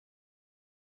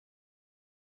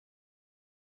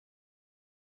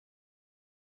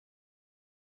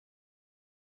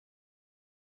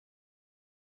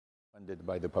Funded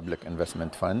by the Public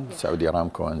Investment Fund, Saudi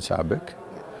Aramco and SABIC,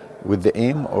 with the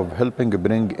aim of helping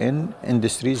bring in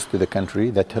industries to the country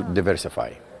that help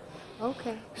diversify.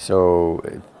 Okay. So,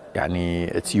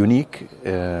 it's unique.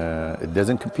 It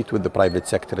doesn't compete with the private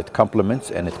sector. It complements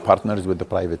and it partners with the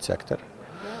private sector.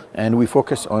 And we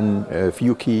focus on a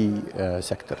few key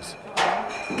sectors.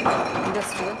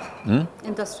 Industrial?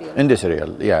 Industrial.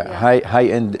 Industrial, yeah.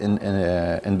 High-end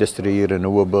industry,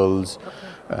 renewables,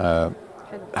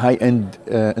 high-end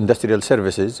industrial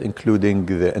services, including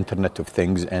the Internet of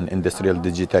Things and industrial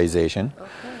digitization.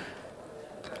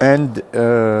 And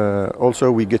also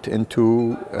we get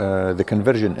into the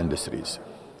conversion industries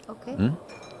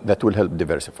that will help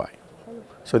diversify.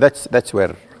 So that's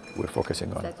where we're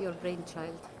focusing on. Is that your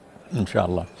brainchild? إن شاء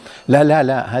الله.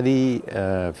 لا هذه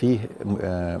فيه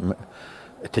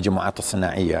التجمعات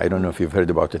الصناعية. I don't know if you've heard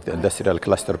about it, the Industrial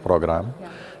Cluster Program.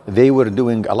 They were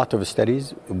doing a lot of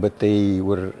studies, but they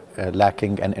were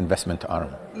lacking an investment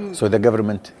arm. So the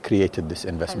government created this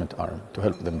investment arm to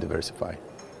help them diversify.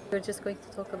 We're just going to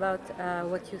talk about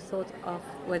what you thought of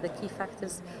were the key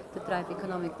factors that drive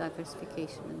economic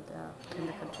diversification in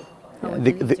the country.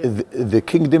 The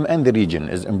kingdom and the region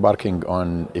is embarking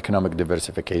on economic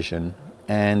diversification,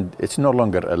 and it's no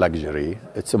longer a luxury,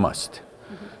 it's a must.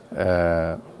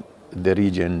 The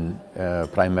region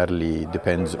primarily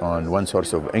depends on one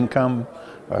source of income,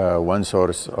 one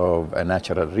source of a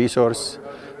natural resource.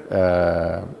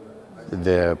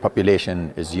 The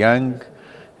population is young,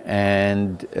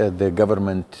 and the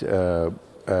government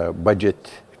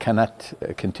budget cannot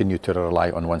continue to rely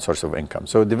on one source of income.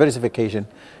 So diversification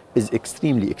is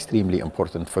extremely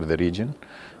important for the region.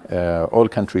 All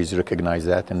countries recognize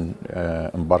that and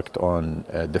embarked on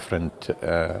different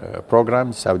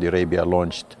programs. Saudi Arabia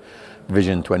launched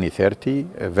Vision 2030,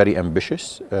 very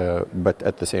ambitious, but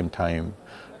at the same time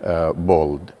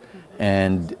bold.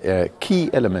 And key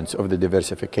elements of the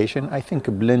diversification, I think,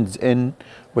 blends in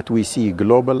what we see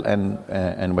global and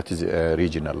what is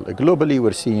regional. Globally,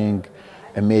 we're seeing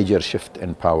a major shift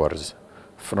in powers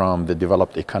from the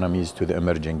developed economies to the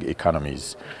emerging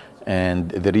economies.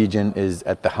 And the region is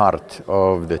at the heart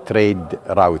of the trade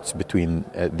routes between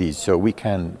these. So we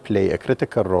can play a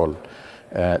critical role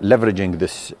leveraging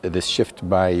this shift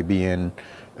by being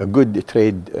good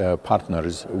trade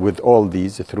partners with all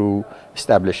these through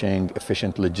establishing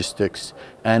efficient logistics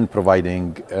and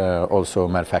providing also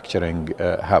manufacturing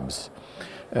hubs.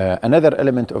 Another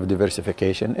element of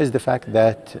diversification is the fact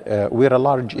that we're a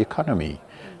large economy,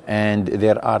 and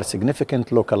there are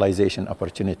significant localization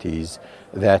opportunities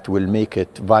that will make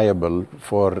it viable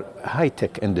for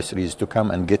high-tech industries to come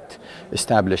and get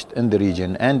established in the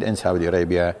region and in Saudi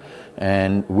Arabia.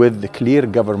 And with the clear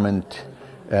government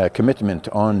commitment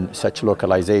on such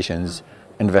localizations,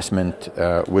 investment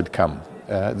would come.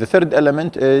 The third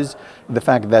element is the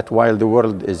fact that while the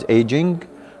world is aging,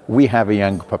 we have a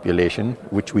young population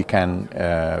which we can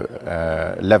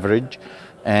leverage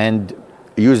and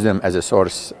use them as a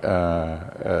source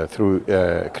through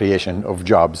creation of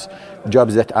jobs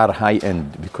that are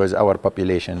high-end, because our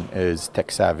population is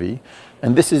tech-savvy.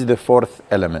 And this is the fourth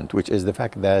element, which is the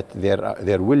fact that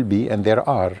there will be and there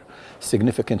are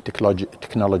significant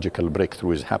technological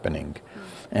breakthroughs happening.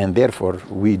 And therefore,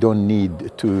 we don't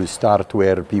need to start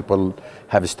where people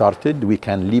have started. We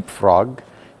can leapfrog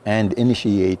and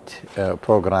initiate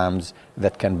programs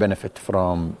that can benefit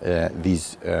from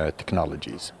these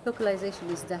technologies.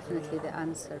 Localization is definitely the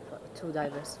answer to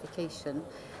diversification,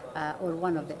 or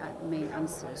one of the main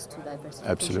answers to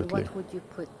diversification. Absolutely. What would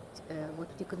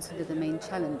you consider the main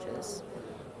challenges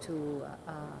to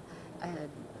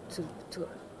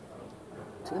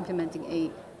implementing a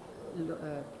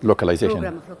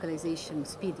program of localization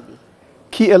speedily?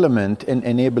 Key element in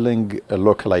enabling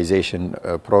localization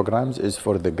programs is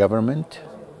for the government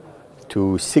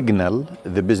to signal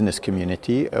the business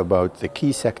community about the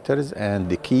key sectors and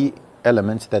the key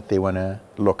elements that they want to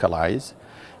localize,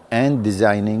 and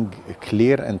designing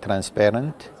clear and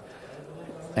transparent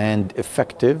and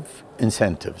effective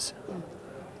incentives.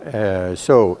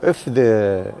 So if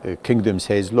the kingdom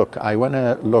says, look, I want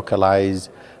to localize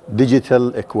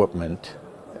digital equipment,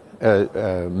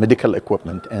 medical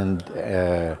equipment and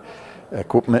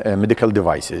medical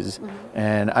devices,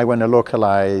 and I want to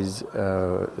localize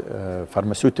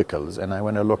pharmaceuticals, and I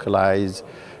want to localize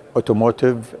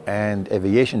automotive and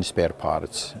aviation spare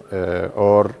parts,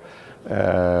 or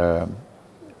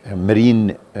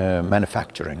marine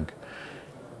manufacturing.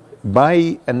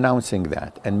 By announcing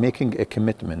that and making a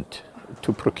commitment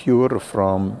to procure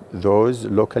from those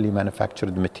locally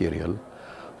manufactured material,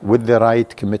 with the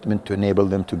right commitment to enable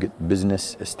them to get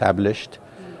business established,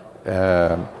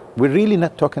 we're really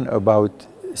not talking about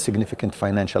significant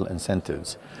financial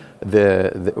incentives.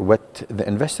 What the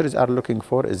investors are looking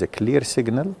for is a clear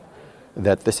signal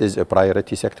that this is a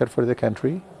priority sector for the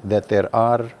country, that there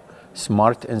are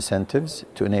smart incentives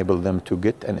to enable them to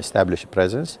get and establish a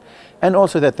presence, and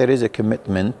also that there is a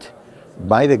commitment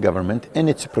by the government in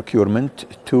its procurement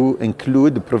to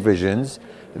include provisions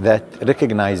that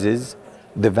recognizes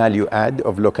the value add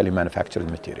of locally manufactured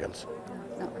materials.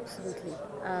 No, absolutely.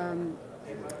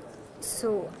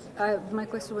 My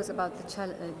question was about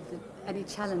any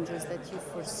challenges that you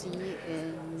foresee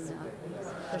in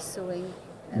pursuing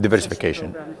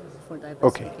diversification. Program for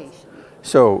diversification. Okay.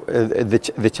 So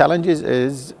the challenges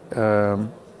is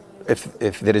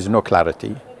if there is no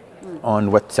clarity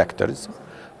on what sectors,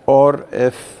 or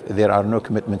if there are no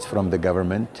commitments from the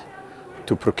government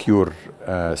to procure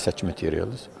such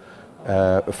materials.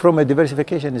 From a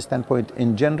diversification standpoint,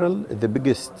 in general, the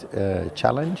biggest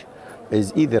challenge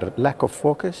is either lack of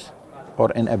focus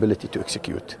or inability to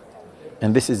execute.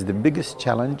 And this is the biggest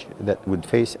challenge that would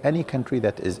face any country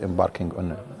that is embarking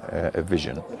on a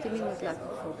vision. What do you mean with lack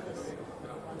of focus?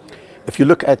 If you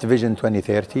look at Vision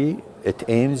 2030, it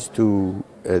aims to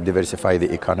diversify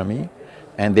the economy,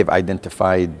 and they've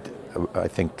identified, I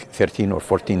think, 13 or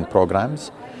 14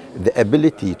 programs. The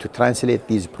ability to translate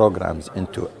these programs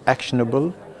into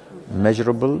actionable,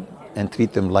 measurable, and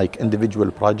treat them like individual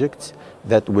projects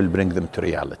that will bring them to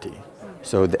reality.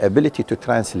 So the ability to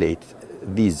translate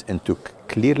these into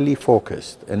clearly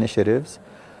focused initiatives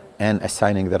and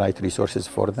assigning the right resources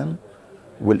for them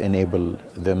will enable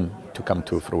them to come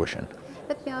to fruition.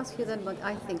 Let me ask you then what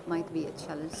I think might be a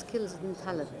challenge: skills and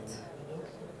talent.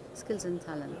 Skills and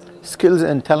talent. Skills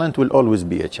and talent will always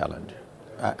be a challenge.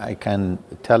 I can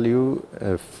tell you,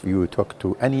 if you talk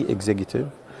to any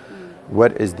executive,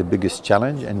 what is the biggest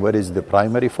challenge and what is the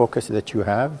primary focus that you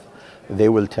have, they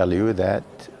will tell you that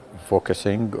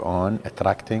focusing on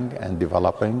attracting and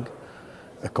developing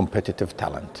a competitive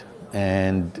talent.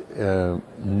 And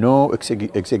no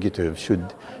executive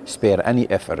should spare any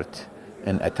effort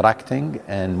in attracting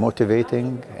and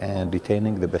motivating and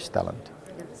retaining the best talent.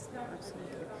 Yes,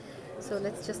 absolutely. So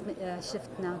let's just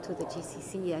shift now to the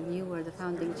GCC, and you were the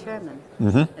founding chairman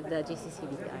at the GCC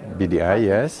BDI. BDI,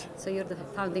 yes. So you're the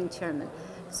founding chairman.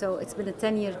 So it's been a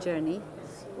 10-year journey.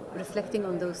 Reflecting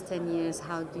on those 10 years,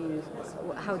 how do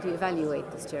you evaluate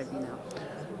this journey now?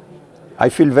 I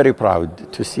feel very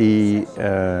proud to see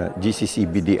GCC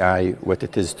BDI what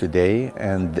it is today,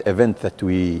 and the event that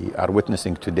we are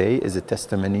witnessing today is a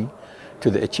testimony to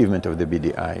the achievement of the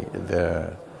BDI.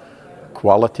 The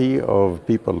quality of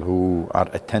people who are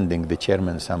attending the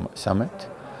Chairman Summit,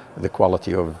 the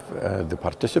quality of the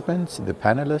participants, the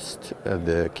panelists,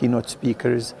 the keynote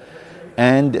speakers,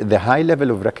 and the high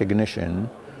level of recognition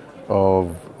of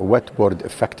what board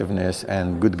effectiveness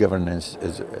and good governance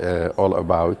is all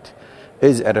about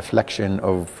is a reflection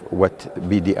of what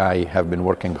BDI have been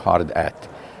working hard at.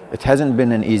 It hasn't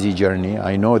been an easy journey.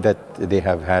 I know that they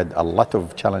have had a lot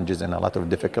of challenges and a lot of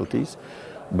difficulties,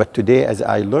 but today as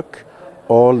I look,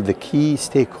 all the key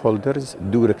stakeholders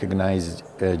do recognize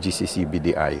GCC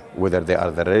BDI, whether they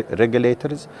are the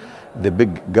regulators, the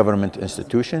big government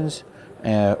institutions,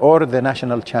 or the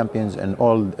national champions in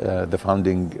all the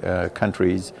founding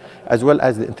countries, as well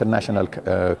as the international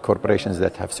corporations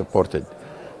that have supported.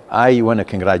 I want to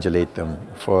congratulate them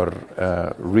for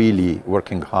really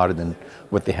working hard in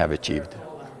what they have achieved.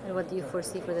 And what do you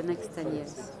foresee for the next 10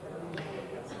 years?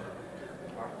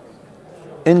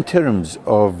 In terms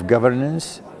of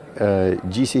governance,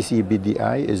 GCC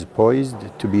BDI is poised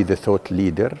to be the thought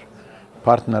leader,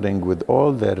 partnering with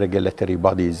all the regulatory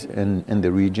bodies in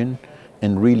the region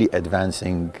in really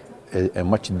advancing a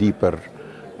much deeper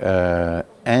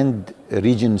and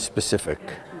region-specific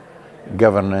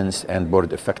governance and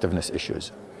board effectiveness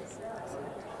issues.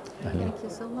 Thank you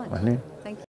so much. Thank you.